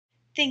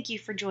Thank you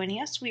for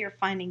joining us. We are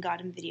Finding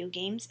God in Video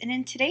Games, and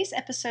in today's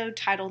episode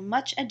titled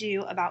Much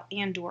Ado About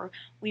Andor,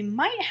 we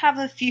might have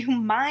a few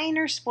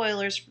minor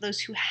spoilers for those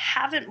who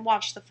haven't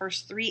watched the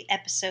first 3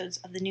 episodes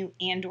of the new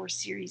Andor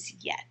series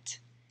yet.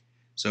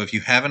 So if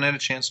you haven't had a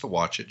chance to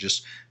watch it,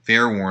 just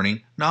fair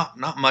warning, not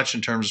much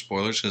in terms of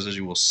spoilers, because as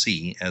you will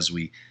see as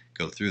we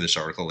go through this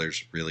article,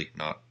 there's really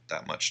not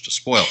that much to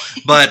spoil.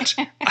 But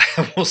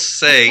I will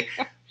say,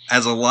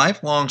 as a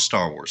lifelong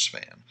Star Wars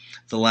fan,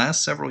 the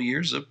last several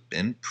years have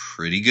been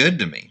pretty good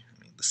to me.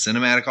 I mean, the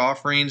cinematic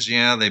offerings,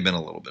 yeah, they've been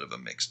a little bit of a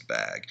mixed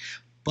bag.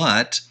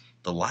 But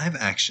the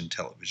live-action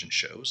television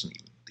shows and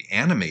even the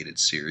animated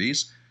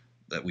series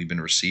that we've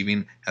been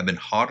receiving have been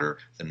hotter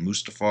than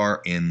Mustafar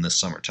in the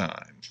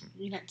summertime.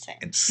 You don't say.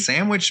 And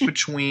sandwiched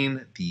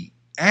between the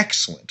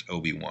excellent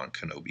Obi-Wan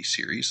Kenobi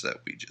series that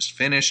we just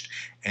finished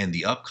and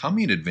the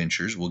upcoming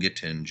adventures we'll get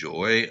to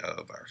enjoy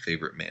of our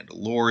favorite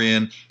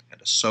Mandalorian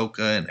and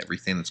Ahsoka and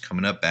everything that's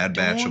coming up. Bad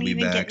Batch will be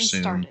back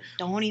soon.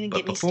 Don't even get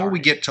me started. But before we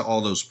get to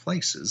all those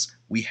places,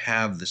 we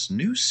have this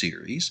new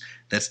series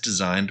that's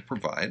designed to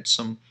provide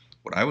some,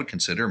 what I would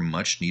consider,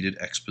 much-needed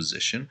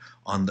exposition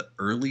on the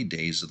early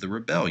days of the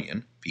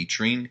rebellion,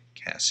 featuring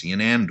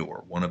Cassian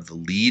Andor, one of the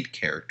lead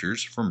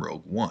characters from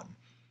Rogue One.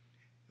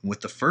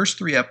 With the first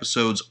 3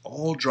 episodes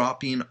all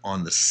dropping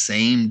on the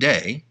same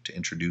day to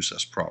introduce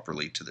us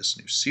properly to this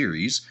new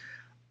series,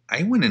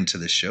 I went into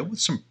this show with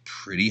some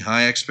pretty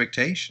high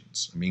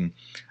expectations. I mean,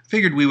 I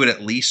figured we would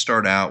at least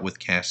start out with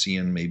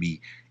Cassian maybe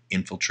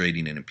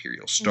infiltrating an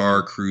Imperial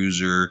Star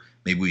Cruiser.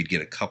 Maybe we'd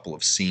get a couple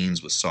of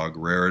scenes with Saw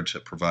Gerrera to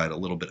provide a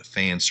little bit of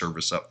fan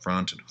service up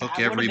front and hook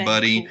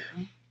everybody.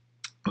 Cool.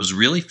 I was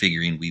really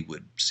figuring we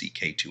would see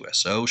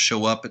K2SO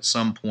show up at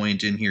some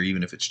point in here,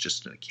 even if it's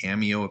just a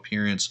cameo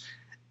appearance.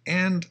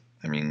 And,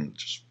 I mean,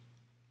 just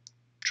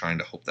trying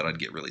to hope that I'd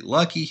get really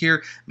lucky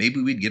here.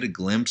 Maybe we'd get a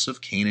glimpse of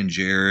Kanan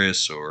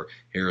Jarrus or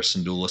Hera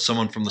Syndulla.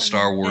 Someone from the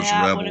Star Wars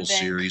Rebels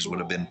series would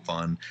have been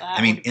fun.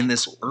 I mean, in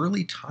this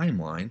early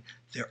timeline,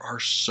 there are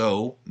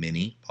so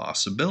many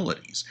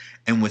possibilities.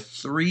 And with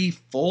 3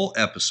 full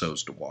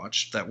episodes to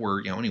watch that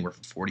were, anywhere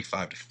from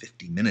 45 to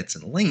 50 minutes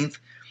in length,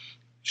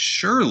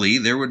 surely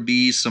there would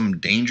be some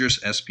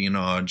dangerous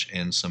espionage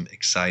and some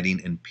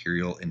exciting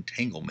Imperial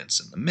entanglements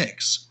in the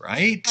mix,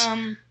 right?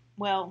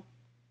 Well,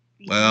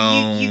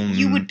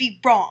 you would be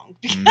wrong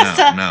because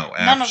no,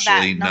 none of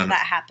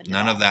that happened.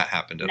 None of that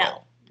happened at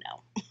all.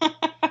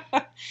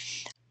 No.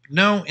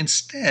 No,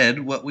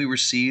 instead, what we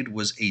received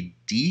was a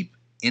deep,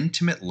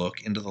 intimate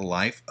look into the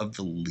life of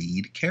the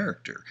lead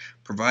character,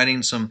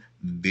 providing some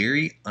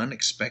very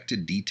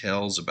unexpected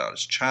details about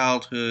his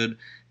childhood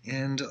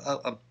and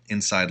an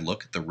inside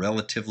look at the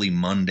relatively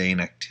mundane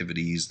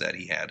activities that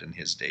he had in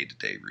his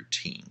day-to-day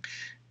routine.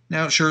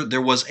 Now, sure,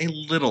 there was a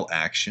little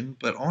action,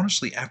 but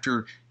honestly,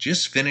 after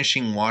just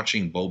finishing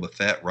watching Boba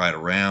Fett ride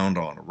around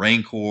on a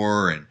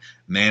Rancor and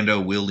Mando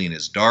wielding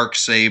his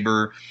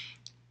Darksaber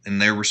in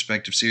their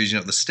respective series,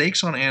 the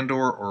stakes on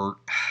Andor are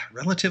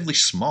relatively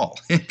small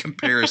in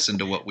comparison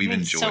to what we've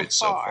enjoyed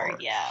so far.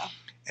 Yeah.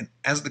 And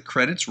as the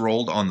credits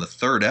rolled on the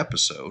 3rd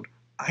episode,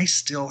 I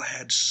still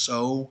had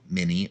so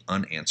many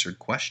unanswered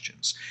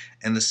questions,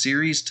 and the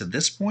series to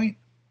this point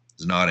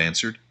has not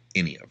answered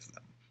any of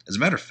them. As a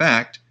matter of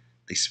fact,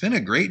 they spent a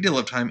great deal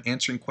of time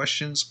answering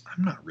questions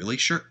I'm not really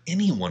sure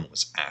anyone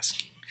was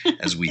asking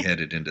as we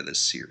headed into this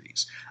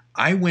series.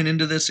 I went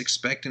into this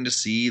expecting to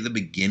see the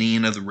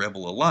beginning of the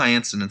Rebel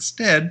Alliance, and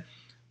instead,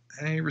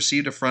 I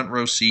received a front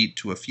row seat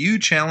to a few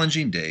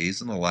challenging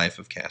days in the life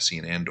of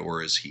Cassian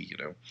Andor as he,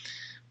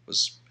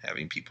 was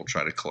having people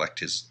try to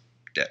collect his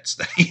debts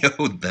that he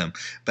owed them.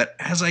 But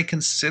as I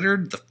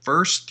considered the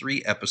first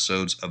 3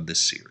 episodes of this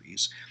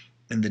series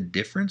and the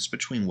difference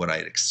between what I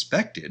had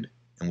expected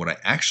and what I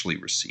actually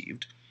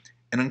received,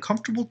 an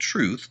uncomfortable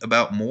truth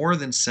about more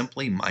than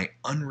simply my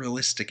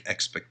unrealistic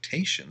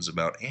expectations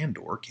about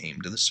Andor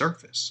came to the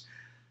surface.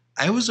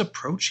 I was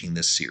approaching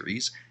this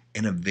series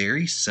in a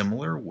very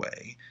similar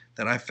way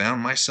that I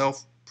found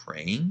myself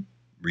praying,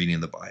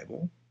 reading the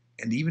Bible,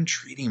 and even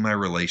treating my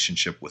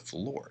relationship with the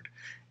Lord.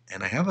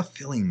 And I have a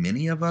feeling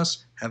many of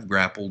us have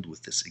grappled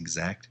with this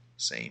exact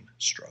same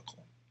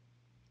struggle.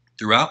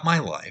 Throughout my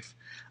life,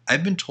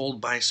 I've been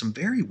told by some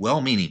very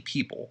well-meaning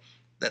people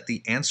that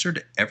the answer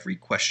to every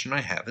question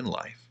I have in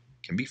life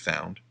can be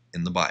found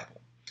in the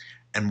Bible.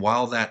 And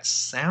while that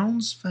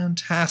sounds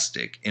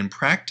fantastic, in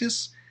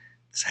practice,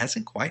 this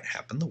hasn't quite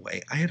happened the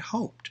way I had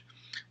hoped.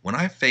 When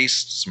I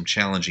faced some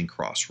challenging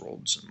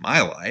crossroads in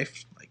my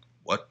life, like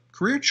what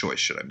career choice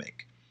should I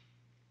make?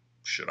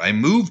 Should I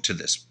move to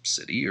this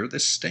city or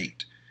this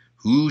state?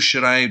 Who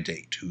should I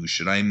date? Who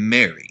should I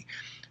marry?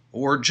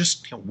 Or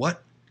just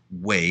what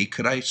way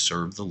could I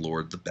serve the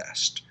Lord the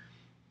best?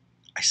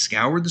 I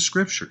scoured the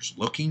scriptures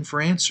looking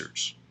for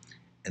answers,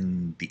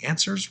 and the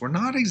answers were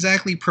not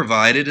exactly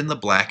provided in the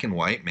black and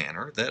white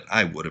manner that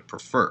I would have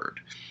preferred.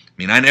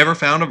 I never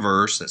found a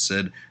verse that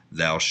said,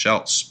 "Thou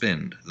shalt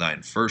spend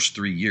thine first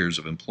 3 years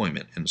of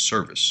employment in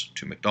service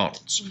to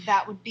McDonald's."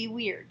 That would be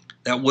weird.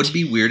 That would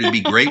be weird. It'd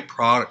be great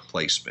product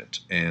placement,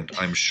 and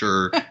I'm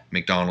sure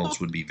McDonald's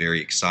would be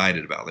very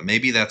excited about it.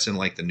 Maybe that's in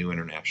like the New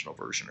International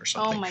Version or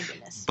something. Oh my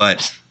goodness.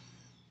 But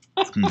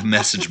the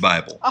Message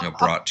Bible,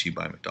 brought to you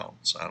by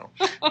McDonald's. I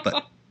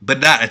don't.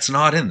 But that it's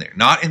not in there.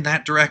 Not in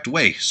that direct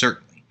way,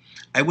 certainly.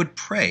 I would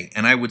pray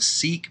and I would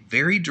seek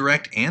very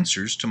direct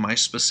answers to my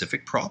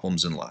specific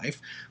problems in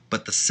life,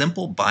 but the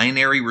simple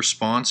binary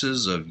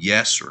responses of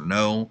yes or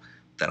no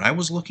that I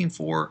was looking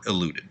for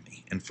eluded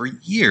me. And for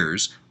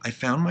years, I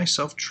found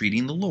myself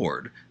treating the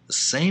Lord the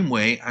same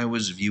way I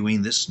was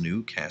viewing this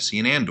new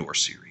Cassian Andor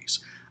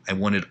series. I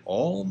wanted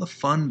all the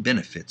fun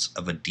benefits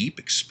of a deep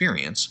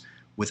experience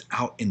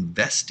without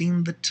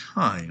investing the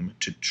time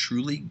to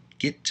truly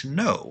get to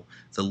know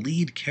the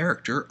lead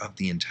character of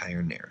the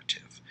entire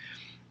narrative.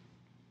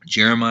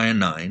 Jeremiah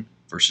 9,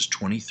 verses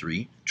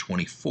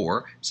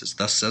 23-24 says,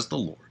 "Thus says the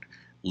Lord,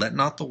 let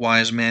not the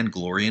wise man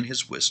glory in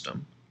his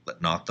wisdom,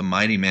 let not the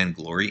mighty man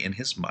glory in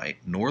his might,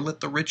 nor let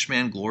the rich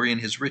man glory in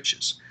his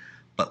riches.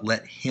 But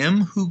let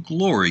him who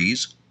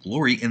glories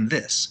glory in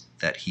this,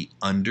 that he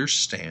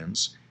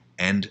understands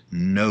and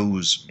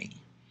knows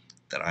me,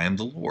 that I am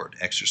the Lord,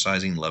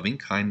 exercising loving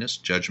kindness,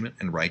 judgment,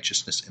 and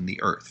righteousness in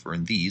the earth, for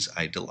in these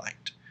I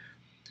delight."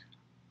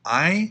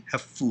 I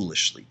have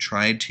foolishly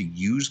tried to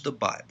use the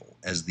Bible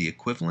as the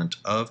equivalent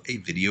of a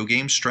video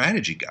game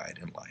strategy guide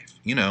in life.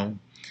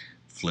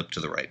 Flip to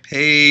the right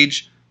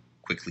page,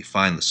 quickly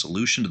find the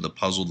solution to the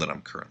puzzle that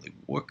I'm currently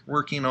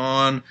working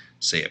on,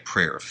 say a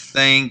prayer of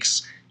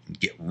thanks, and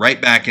get right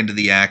back into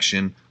the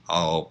action.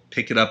 I'll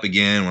pick it up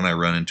again when I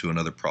run into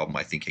another problem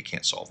I think I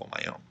can't solve on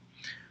my own.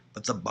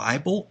 But the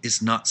Bible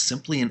is not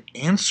simply an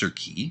answer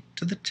key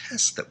to the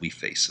tests that we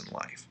face in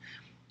life.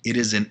 It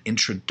is an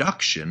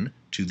introduction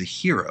to the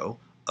hero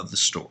of the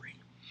story.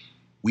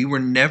 We were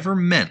never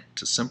meant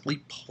to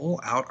simply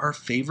pull out our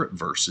favorite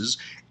verses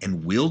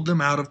and wield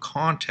them out of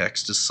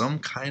context as some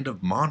kind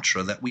of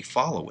mantra that we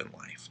follow in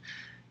life.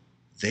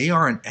 They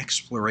are an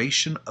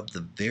exploration of the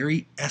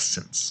very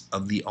essence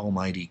of the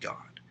Almighty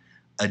God,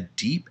 a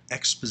deep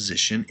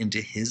exposition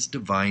into His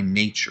divine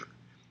nature,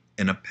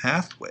 and a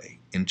pathway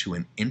into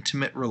an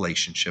intimate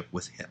relationship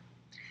with Him.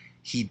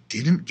 He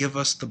didn't give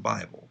us the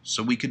Bible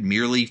so we could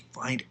merely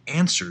find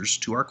answers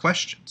to our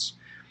questions.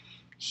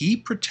 He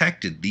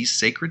protected these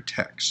sacred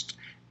texts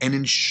and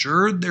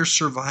ensured their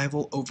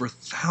survival over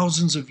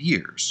thousands of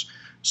years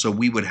so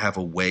we would have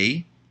a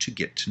way to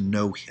get to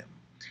know Him.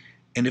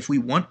 And if we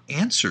want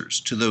answers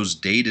to those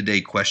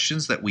day-to-day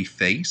questions that we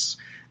face,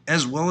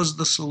 as well as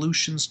the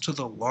solutions to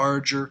the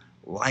larger,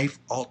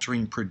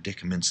 life-altering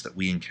predicaments that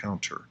we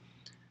encounter,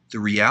 the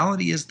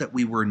reality is that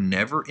we were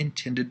never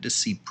intended to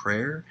see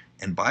prayer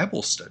and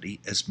Bible study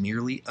as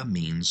merely a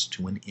means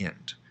to an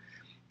end.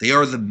 They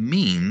are the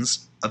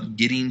means of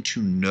getting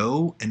to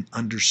know and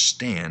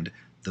understand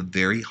the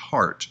very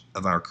heart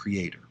of our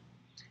Creator.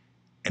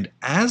 And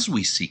as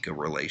we seek a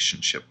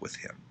relationship with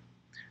Him,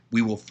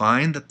 we will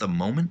find that the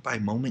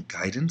moment-by-moment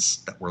guidance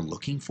that we're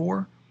looking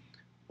for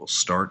will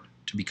start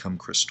to become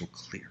crystal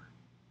clear.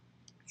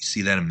 You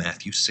see that in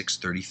Matthew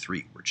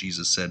 6:33, where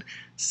Jesus said,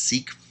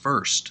 "Seek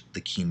first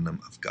the kingdom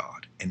of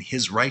God and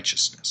His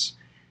righteousness,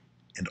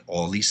 and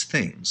all these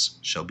things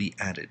shall be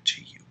added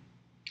to you."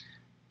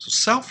 So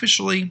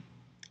selfishly,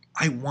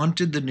 I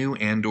wanted the new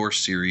Andor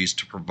series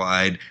to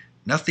provide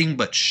nothing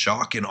but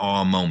shock and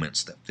awe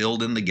moments that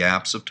filled in the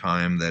gaps of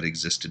time that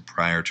existed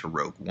prior to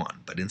Rogue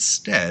One. But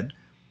instead,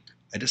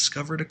 I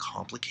discovered a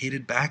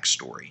complicated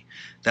backstory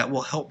that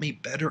will help me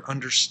better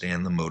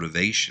understand the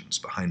motivations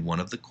behind one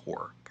of the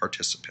core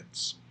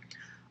participants.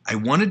 I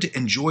wanted to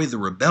enjoy the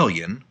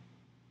rebellion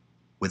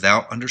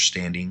without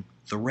understanding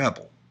the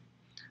rebel.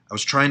 I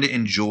was trying to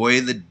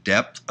enjoy the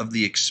depth of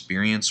the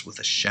experience with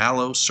a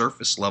shallow,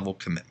 surface-level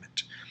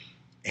commitment.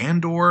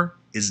 Andor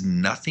is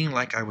nothing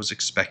like I was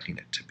expecting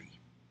it to be.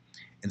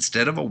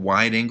 Instead of a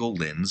wide-angle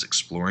lens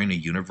exploring a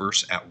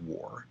universe at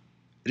war,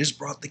 it has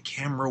brought the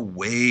camera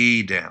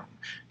way down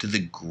to the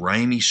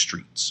grimy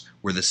streets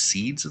where the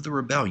seeds of the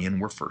rebellion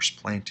were first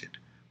planted.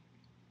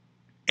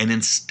 And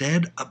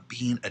instead of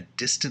being a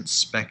distant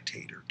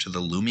spectator to the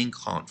looming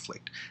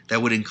conflict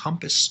that would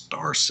encompass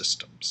star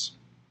systems,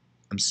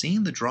 I'm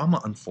seeing the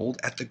drama unfold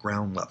at the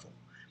ground level,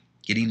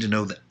 getting to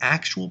know the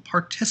actual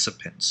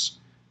participants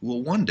who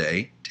will one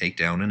day take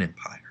down an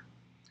empire.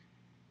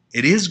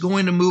 It is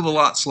going to move a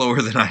lot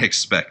slower than I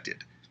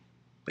expected,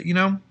 but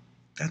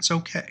that's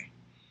okay.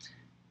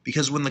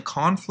 Because when the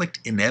conflict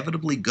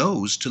inevitably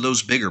goes to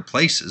those bigger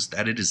places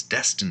that it is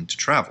destined to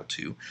travel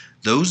to,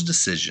 those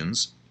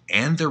decisions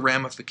and their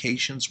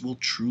ramifications will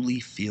truly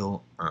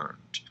feel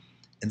earned.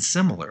 And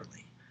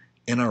similarly,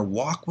 in our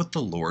walk with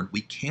the Lord,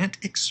 we can't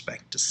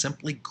expect to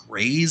simply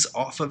graze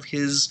off of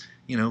His,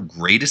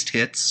 greatest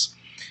hits,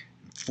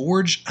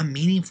 forge a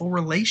meaningful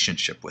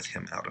relationship with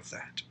Him out of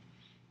that.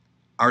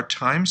 Our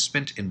time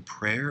spent in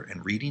prayer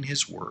and reading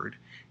His Word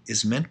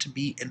is meant to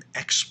be an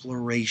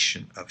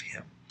exploration of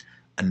Him,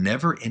 a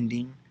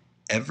never-ending,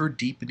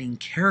 ever-deepening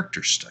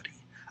character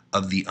study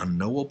of the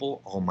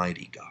unknowable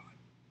Almighty God.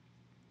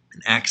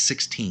 In Acts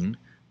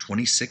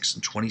 16:26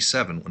 and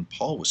 27, when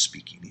Paul was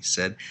speaking, he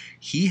said,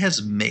 "He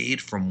has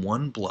made from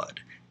one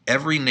blood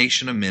every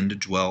nation of men to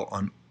dwell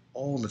on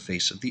all the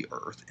face of the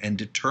earth, and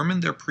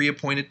determined their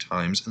pre-appointed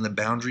times and the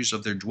boundaries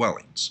of their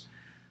dwellings,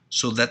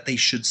 so that they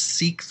should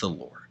seek the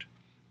Lord,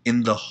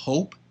 in the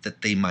hope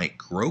that they might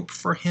grope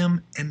for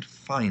him and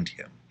find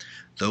him,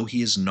 though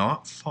he is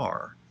not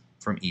far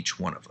from each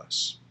one of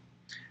us.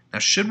 Now,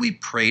 should we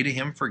pray to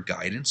him for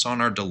guidance on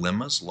our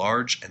dilemmas,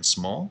 large and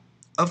small?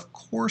 Of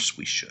course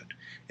we should.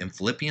 In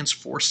Philippians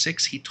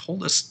 4:6, he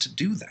told us to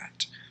do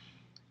that.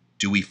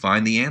 Do we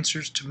find the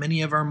answers to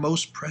many of our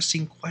most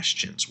pressing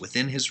questions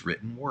within his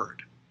written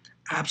word?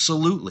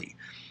 Absolutely.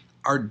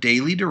 Our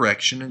daily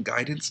direction and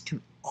guidance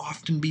can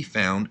often be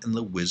found in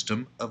the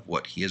wisdom of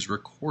what he has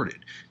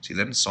recorded. See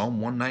that in Psalm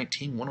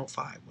 119,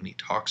 105, when he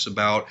talks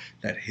about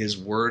that his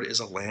word is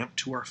a lamp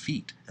to our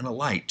feet and a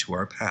light to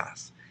our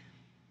path.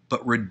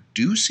 But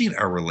reducing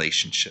our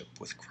relationship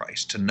with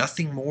Christ to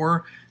nothing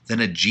more than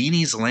a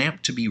genie's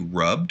lamp to be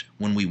rubbed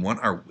when we want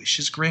our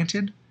wishes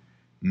granted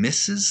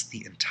misses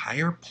the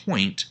entire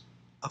point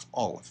of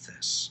all of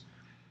this.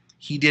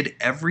 He did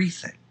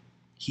everything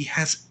he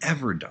has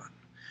ever done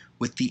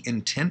with the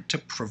intent to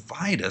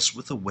provide us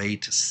with a way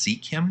to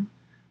seek him,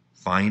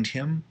 find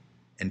him,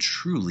 and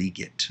truly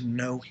get to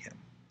know him.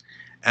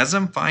 As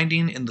I'm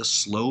finding in the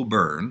slow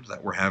burn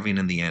that we're having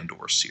in the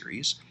Andor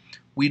series,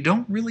 we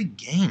don't really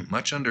gain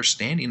much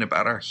understanding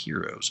about our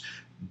heroes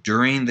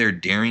during their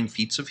daring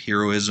feats of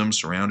heroism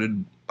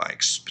surrounded by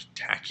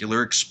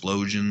spectacular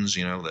explosions,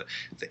 the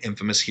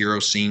infamous hero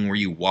scene where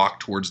you walk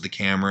towards the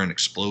camera and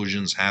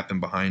explosions happen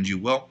behind you.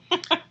 Well,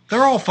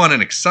 they're all fun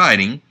and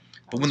exciting,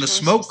 but when the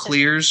smoke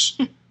clears,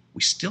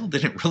 we still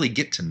didn't really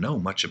get to know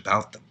much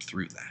about them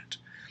through that.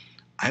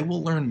 I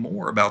will learn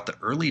more about the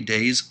early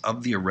days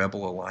of the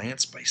Rebel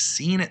Alliance by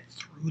seeing it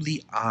through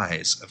the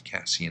eyes of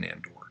Cassian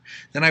Andor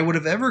than I would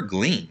have ever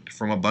gleaned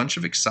from a bunch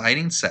of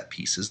exciting set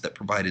pieces that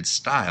provided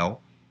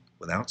style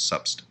without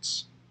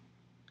substance.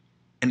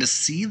 And to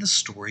see the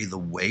story the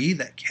way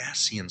that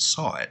Cassian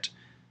saw it,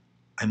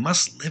 I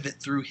must live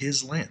it through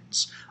his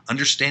lens,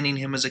 understanding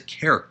him as a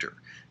character,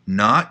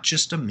 not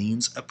just a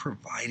means of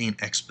providing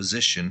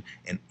exposition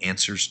and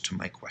answers to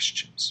my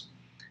questions.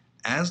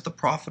 As the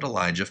prophet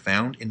Elijah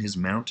found in his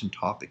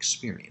mountaintop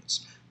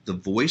experience, the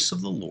voice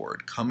of the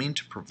Lord coming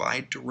to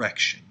provide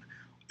direction,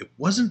 it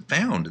wasn't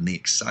found in the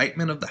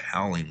excitement of the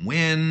howling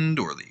wind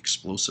or the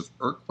explosive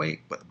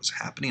earthquake that was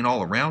happening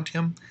all around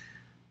him.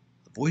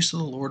 The voice of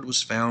the Lord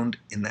was found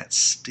in that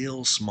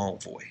still small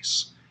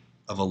voice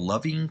of a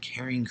loving,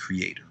 caring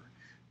Creator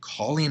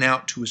calling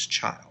out to his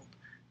child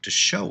to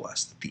show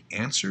us that the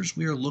answers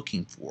we are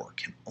looking for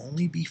can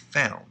only be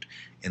found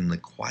in the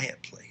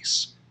quiet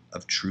place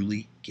of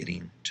truly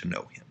getting to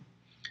know him.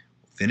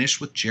 We'll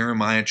finish with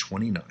Jeremiah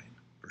 29,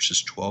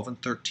 verses 12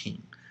 and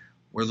 13,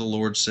 where the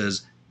Lord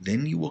says,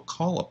 "Then you will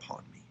call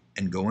upon me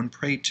and go and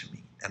pray to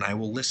me, and I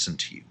will listen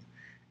to you,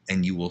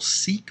 and you will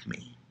seek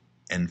me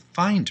and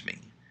find me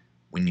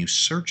when you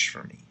search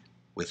for me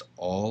with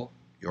all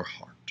your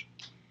heart."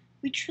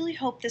 We truly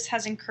hope this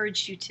has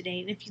encouraged you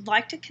today, and if you'd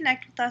like to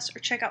connect with us or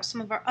check out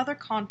some of our other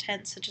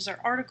content, such as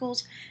our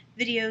articles,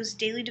 videos,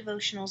 daily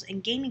devotionals,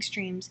 and gaming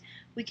streams,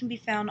 we can be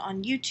found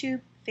on YouTube,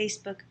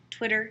 Facebook,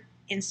 Twitter,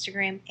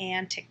 Instagram,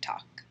 and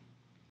TikTok.